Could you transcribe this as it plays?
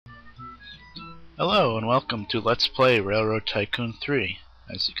Hello and welcome to Let's Play Railroad Tycoon 3.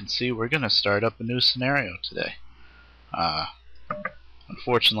 As you can see, we're going to start up a new scenario today.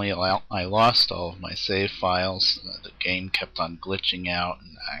 Unfortunately, I lost all of my save files. The game kept on glitching out,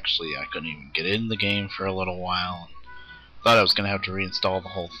 and actually I couldn't even get in the game for a little while. Thought I was going to have to reinstall the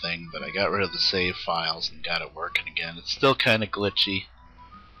whole thing, but I got rid of the save files and got it working again. It's still kind of glitchy,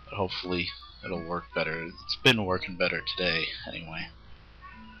 but hopefully it'll work better. It's been working better today, anyway.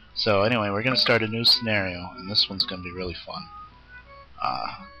 So anyway, we're going to start a new scenario, and this one's going to be really fun.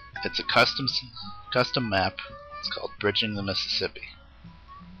 It's a custom map. It's called Bridging the Mississippi.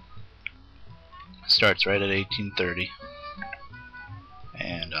 It starts right at 1830,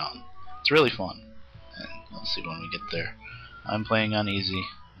 and it's really fun. And we'll see when we get there. I'm playing on easy.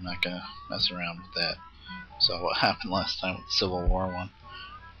 I'm not going to mess around with that. Saw what happened last time with the Civil War one,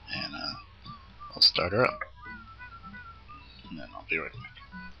 and I'll start her up, and then I'll be right back.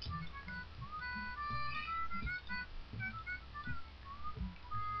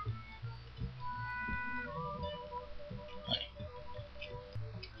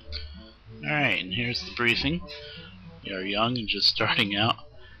 Alright, and here's the briefing. You're young and just starting out.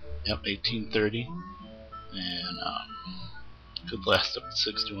 Yep, 1830. And could last up to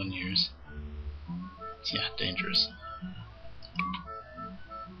 61 years. Yeah, dangerous.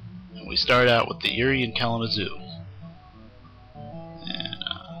 And we start out with the Erie and Kalamazoo. And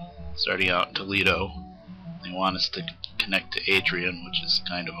starting out in Toledo. They want us to connect to Adrian, which is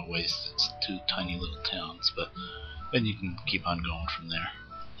kind of a waste. It's two tiny little towns, but then you can keep on going from there.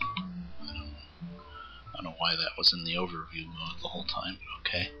 I don't know why that was in the overview mode the whole time, but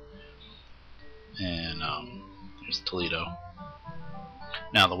okay. And there's Toledo.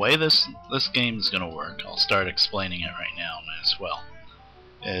 Now the way this game is going to work, I'll start explaining it right now, might as well,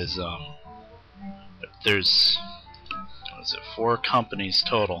 is there's, what is it, 4 companies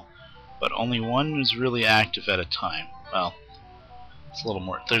total, but only one is really active at a time. Well, it's a little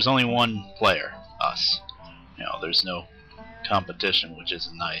more. There's only one player, us. You know, there's no competition, which is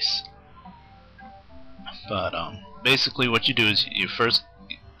nice. But basically what you do is you first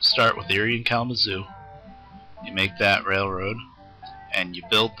start with Erie and Kalamazoo. You make that railroad, and you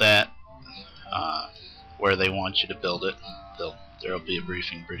build that where they want you to build it. There'll be a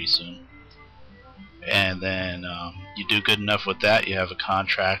briefing pretty soon. And then you do good enough with that, you have a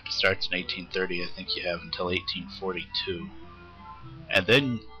contract. It starts in 1830. I think you have until 1842. And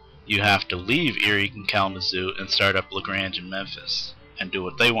then you have to leave Erie and Kalamazoo and start up LaGrange and Memphis and do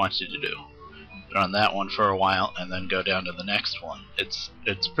what they want you to do. On that one for a while and then go down to the next one. It's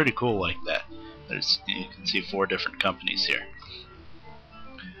pretty cool like that. You can see 4 different companies here.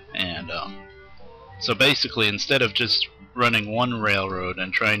 And so basically, instead of just running one railroad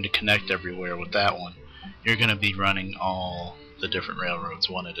and trying to connect everywhere with that one, you're going to be running all the different railroads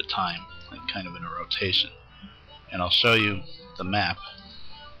one at a time, like kind of in a rotation. And I'll show you the map.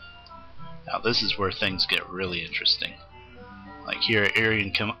 Now this is where things get really interesting. Like here at Erie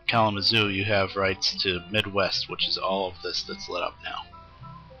and Kalamazoo, you have rights to Midwest, which is all of this that's lit up now.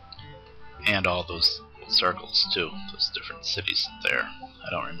 And all those circles too, those different cities there. I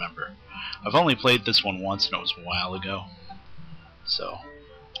don't remember. I've only played this one once and it was a while ago. So,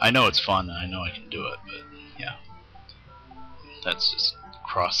 I know it's fun and I know I can do it, but yeah. That's just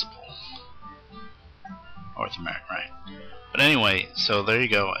crossable. North America, right. But anyway, so there you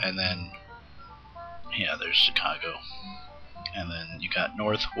go, and then, yeah, there's Chicago. And then you got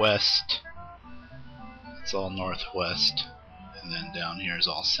Northwest. It's all Northwest. And then down here is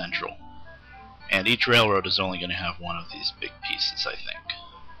all Central. And each railroad is only going to have one of these big pieces, I think.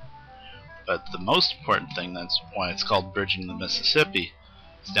 But the most important thing, that's why it's called Bridging the Mississippi,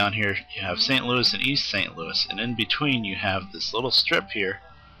 is down here you have St. Louis and East St. Louis. And in between you have this little strip here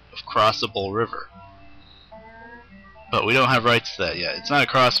of crossable river. But we don't have rights to that yet. It's not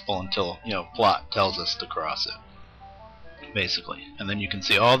crossable until, you know, plot tells us to cross it. Basically, and then you can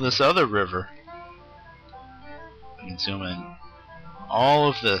see all this other river. You can zoom in. All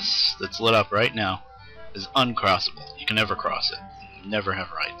of this that's lit up right now is uncrossable. You can never cross it. You never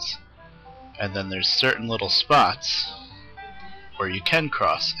have rights. And then there's certain little spots where you can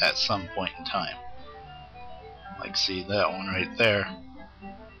cross at some point in time. Like, see that one right there.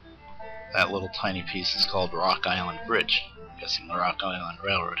 That little tiny piece is called Rock Island Bridge. I'm guessing the Rock Island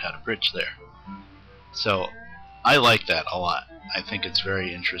Railroad had a bridge there. So I like that a lot. I think it's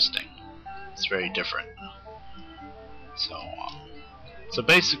very interesting. It's very different. So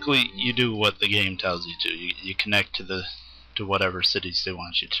basically, you do what the game tells you to. You connect to whatever cities they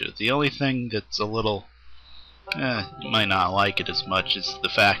want you to. The only thing that's a little, you might not like it as much, is the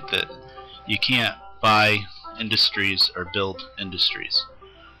fact that you can't buy industries or build industries.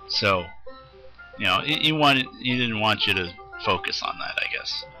 So you know, he didn't want you to focus on that, I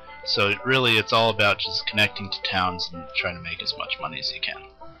guess. So really, it's all about just connecting to towns and trying to make as much money as you can.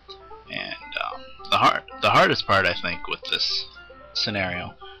 And the hardest part, I think, with this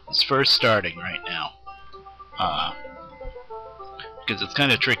scenario is first starting right now, because it's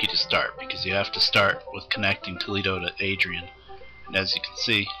kind of tricky to start, because you have to start with connecting Toledo to Adrian, and as you can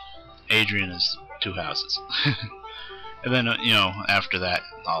see, Adrian is 2 houses. And then you know, after that,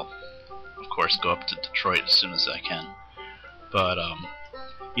 I'll of course go up to Detroit as soon as I can. But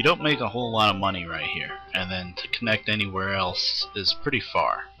you don't make a whole lot of money right here, and then to connect anywhere else is pretty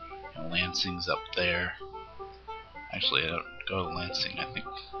far. You know, Lansing's up there. Actually, I don't go to Lansing. I think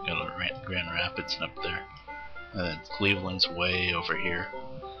I go to Grand Rapids and up there. And then Cleveland's way over here.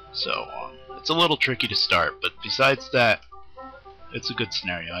 So it's a little tricky to start, but besides that, it's a good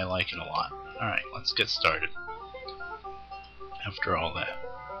scenario. I like it a lot. Alright, let's get started. After all that,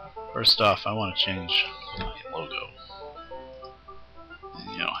 first off, I want to change my logo.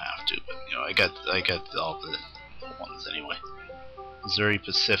 You don't have to, but you know, I got all the ones anyway. Missouri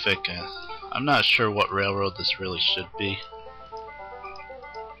Pacific. I'm not sure what railroad this really should be.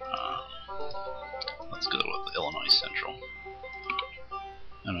 Let's go with Illinois Central.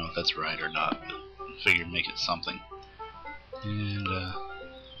 I don't know if that's right or not, but I figured make it something. And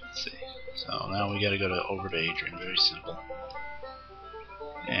let's see. So now we got to go over to Adrian. Very simple.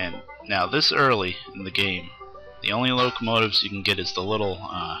 And now this early in the game, the only locomotives you can get is the little,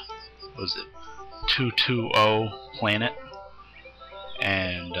 what is it, 220 Planet,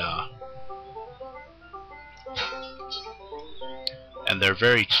 and they're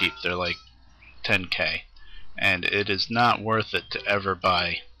very cheap. They're like 10K, and it is not worth it to ever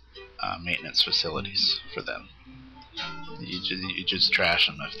buy maintenance facilities for them. You just trash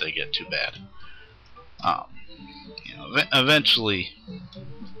them if they get too bad. You know, eventually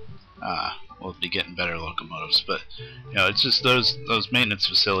we'll be getting better locomotives, but you know, it's just those maintenance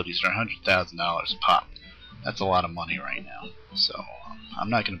facilities are $100,000 a pop. That's a lot of money right now. So I'm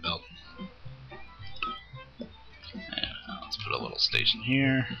not going to build them. And, let's put a little station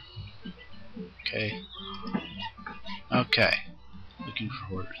here. Okay. Okay. Looking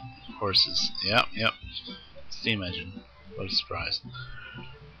for horses. Yep. Steam engine. What a surprise.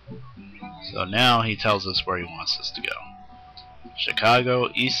 So now he tells us where he wants us to go. Chicago,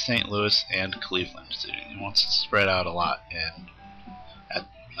 East St. Louis, and Cleveland. So he wants to spread out a lot, and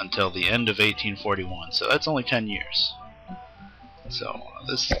until the end of 1841. So that's only 10 years. So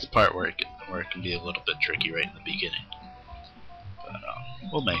this is the part where it can be a little bit tricky right in the beginning. But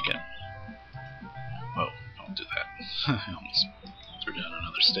we'll make it. Oh, don't do that. I almost threw down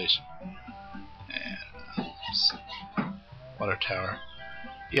another station. And water tower.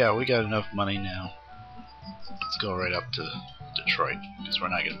 Yeah, we got enough money now. Let's go right up to Detroit, because we're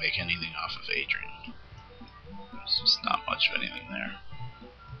not going to make anything off of Adrian. There's just not much of anything there.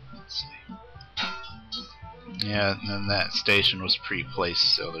 Let's see. Yeah, and then that station was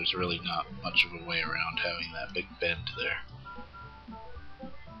pre-placed, so there's really not much of a way around having that big bend there.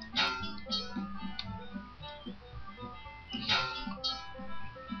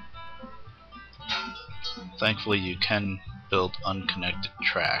 Thankfully, you can build unconnected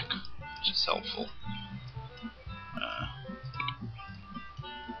track, which is helpful.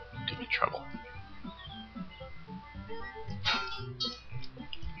 Could be trouble.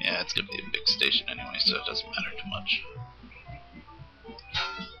 Yeah, it's gonna be a big station anyway, so it doesn't matter too much.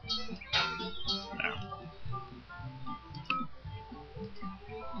 There.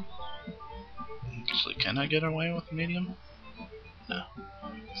 Actually, can I get away with medium? No.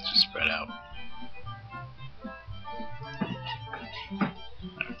 Let's just spread out. There.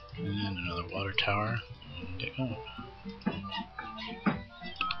 And another water tower. Get going.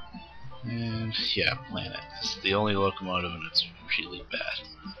 And yeah, Planet. This is the only locomotive, and it's really bad.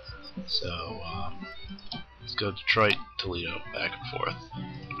 So let's go Detroit, Toledo, back and forth.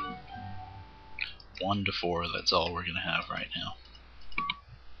 1 to 4. That's all we're gonna have right now.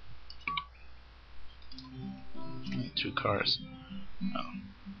 2 cars. Oh.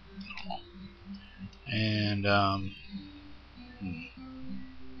 And I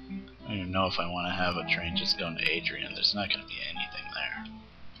don't even know if I want to have a train just going to Adrian. There's not going to be anything there.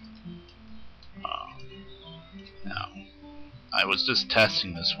 Now, I was just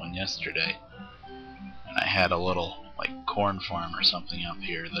testing this one yesterday, and I had a little like corn farm or something up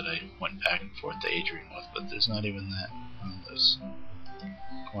here that I went back and forth to Adrian with, but there's not even that. There's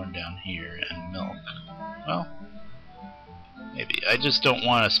corn down here and milk. Well, maybe. I just don't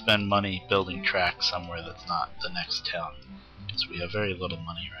want to spend money building tracks somewhere that's not the next town, because we have very little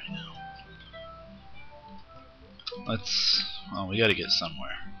money right now. Well, we gotta get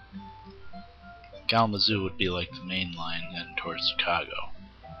somewhere. Kalamazoo would be like the main line heading towards Chicago.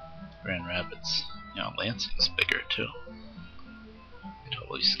 Grand Rapids, Lansing's bigger too. I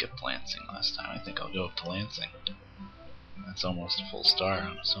totally skipped Lansing last time. I think I'll go up to Lansing. That's almost a full star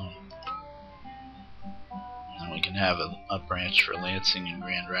on its own. And we can have a branch for Lansing and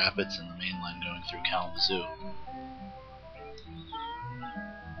Grand Rapids and the main line going through Kalamazoo.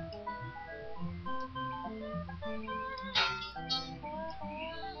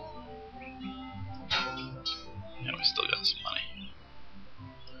 Yeah, we still got some money.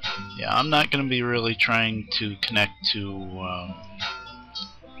 Yeah, I'm not going to be really trying to connect to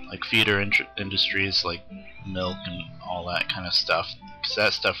like feeder industries like milk and all that kind of stuff, because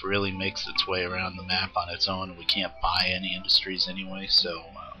that stuff really makes its way around the map on its own. We can't buy any industries anyway, so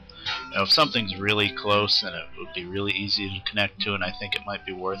if something's really close and it would be really easy to connect to and I think it might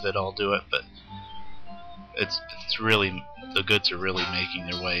be worth it, I'll do it, but it's really, the goods are really making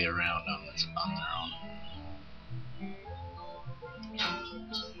their way around on their own.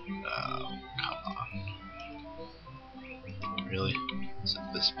 Come on. Really? Is it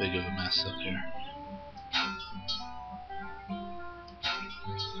this big of a mess up here?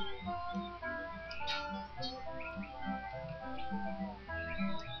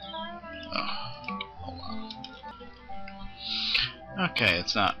 Oh, hold on. Okay,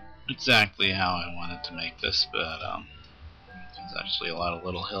 it's not exactly how I wanted to make this, but there's actually a lot of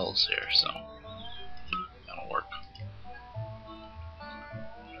little hills here, so that'll work.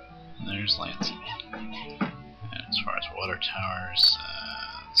 And there's Lansing. And as far as water towers,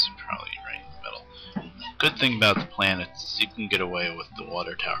 it's probably right in the middle. Good thing about the plan is you can get away with the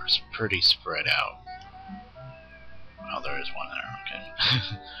water towers pretty spread out. Oh, there is one there, okay.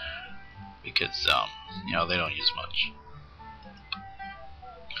 Because, they don't use much.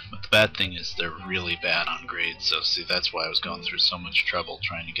 But the bad thing is they're really bad on grades, so see, that's why I was going through so much trouble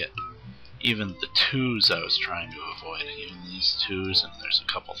trying to get even the 2s I was trying to avoid. Even these 2s, and there's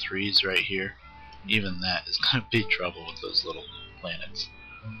a couple 3s right here. Even that is going to be trouble with those little planets.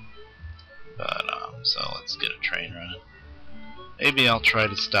 But, so let's get a train running. Maybe I'll try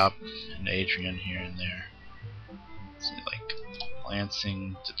to stop in Adrian here and there. Let's see, like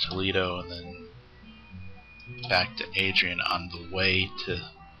Lansing to Toledo and then back to Adrian on the way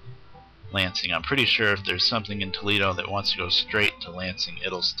to Lansing. I'm pretty sure if there's something in Toledo that wants to go straight to Lansing,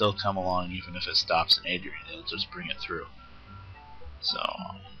 it'll still come along even if it stops in Adrian. It'll just bring it through. So,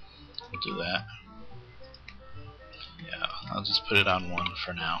 we'll do that. Yeah, I'll just put it on 1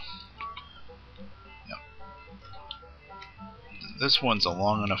 for now. Yep. This one's a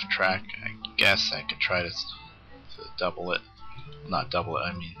long enough track. I guess I could try to double it. Not double it,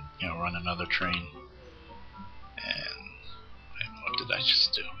 I mean, run another train. And, what did I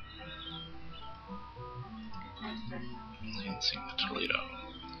just do? Lansing to Toledo.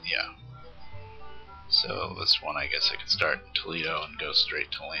 Yeah. So this one I guess I could start in Toledo and go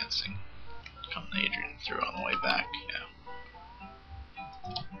straight to Lansing. Come to Adrian through on the way back, yeah.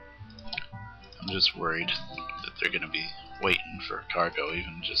 I'm just worried that they're going to be waiting for cargo,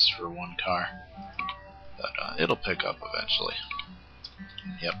 even just for 1 car. But it'll pick up eventually.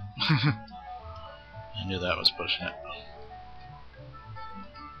 Yep. I knew that was pushing it.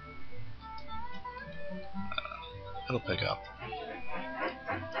 It'll pick up.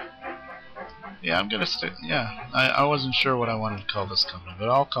 Yeah, I'm gonna stick. Yeah, I wasn't sure what I wanted to call this company, but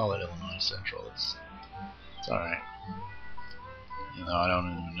I'll call it Illinois Central. It's alright. I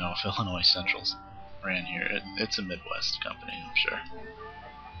don't even know if Illinois Central's ran here. It's a Midwest company, I'm sure.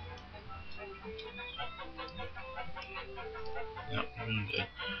 Yep, doing good.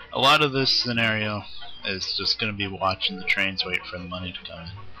 A lot of this scenario is just going to be watching the trains wait for the money to come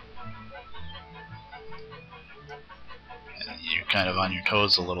in. And you're kind of on your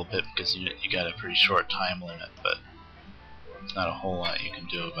toes a little bit because you got a pretty short time limit, but there's not a whole lot you can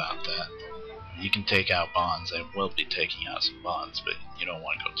do about that. You can take out bonds. I will be taking out some bonds, but you don't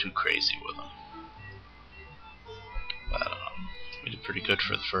want to go too crazy with them. But we did pretty good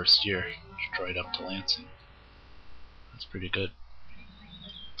for the first year, straight up to Lansing. That's pretty good.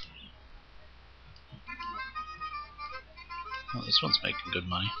 Well, this one's making good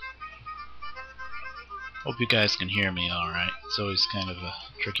money. Hope you guys can hear me alright. It's always kind of a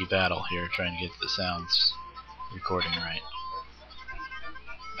tricky battle here trying to get the sounds recording right.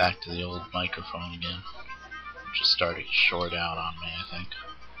 Back to the old microphone again, which is starting to short out on me, I think.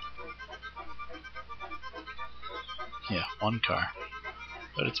 Yeah, 1 car.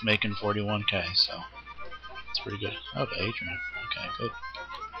 But it's making 41k, so it's pretty good. Oh, to Adrian. Okay, good.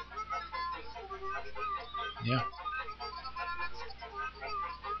 Yeah.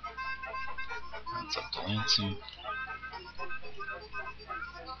 That's up to Lansing.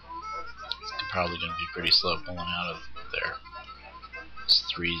 Let's probably going to be pretty slow pulling out of there. It's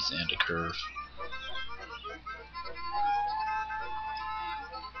threes and a curve.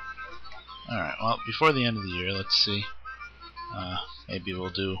 Alright, well, before the end of the year, let's see. Maybe we'll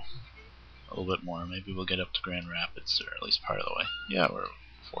do a little bit more. Maybe we'll get up to Grand Rapids, or at least part of the way. Yeah, we're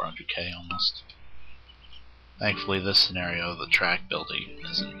 400k almost. Thankfully, this scenario, the track building,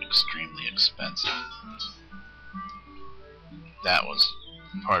 isn't extremely expensive. That was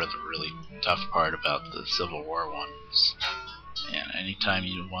part of the really tough part about the Civil War ones. And anytime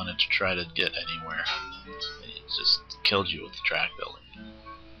you wanted to try to get anywhere, it just killed you with the track building.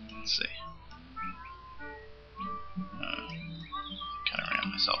 Let's see. Kind of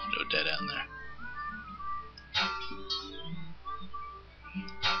ran myself into a dead end there.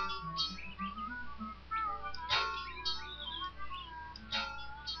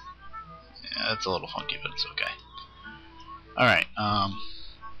 Yeah, that's a little funky, but it's okay. Alright,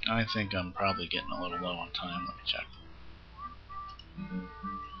 I think I'm probably getting a little low on time. Let me check.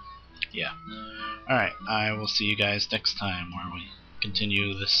 Yeah. Alright, I will see you guys next time where we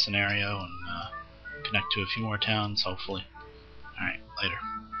continue this scenario and connect to a few more towns, hopefully. Alright, later.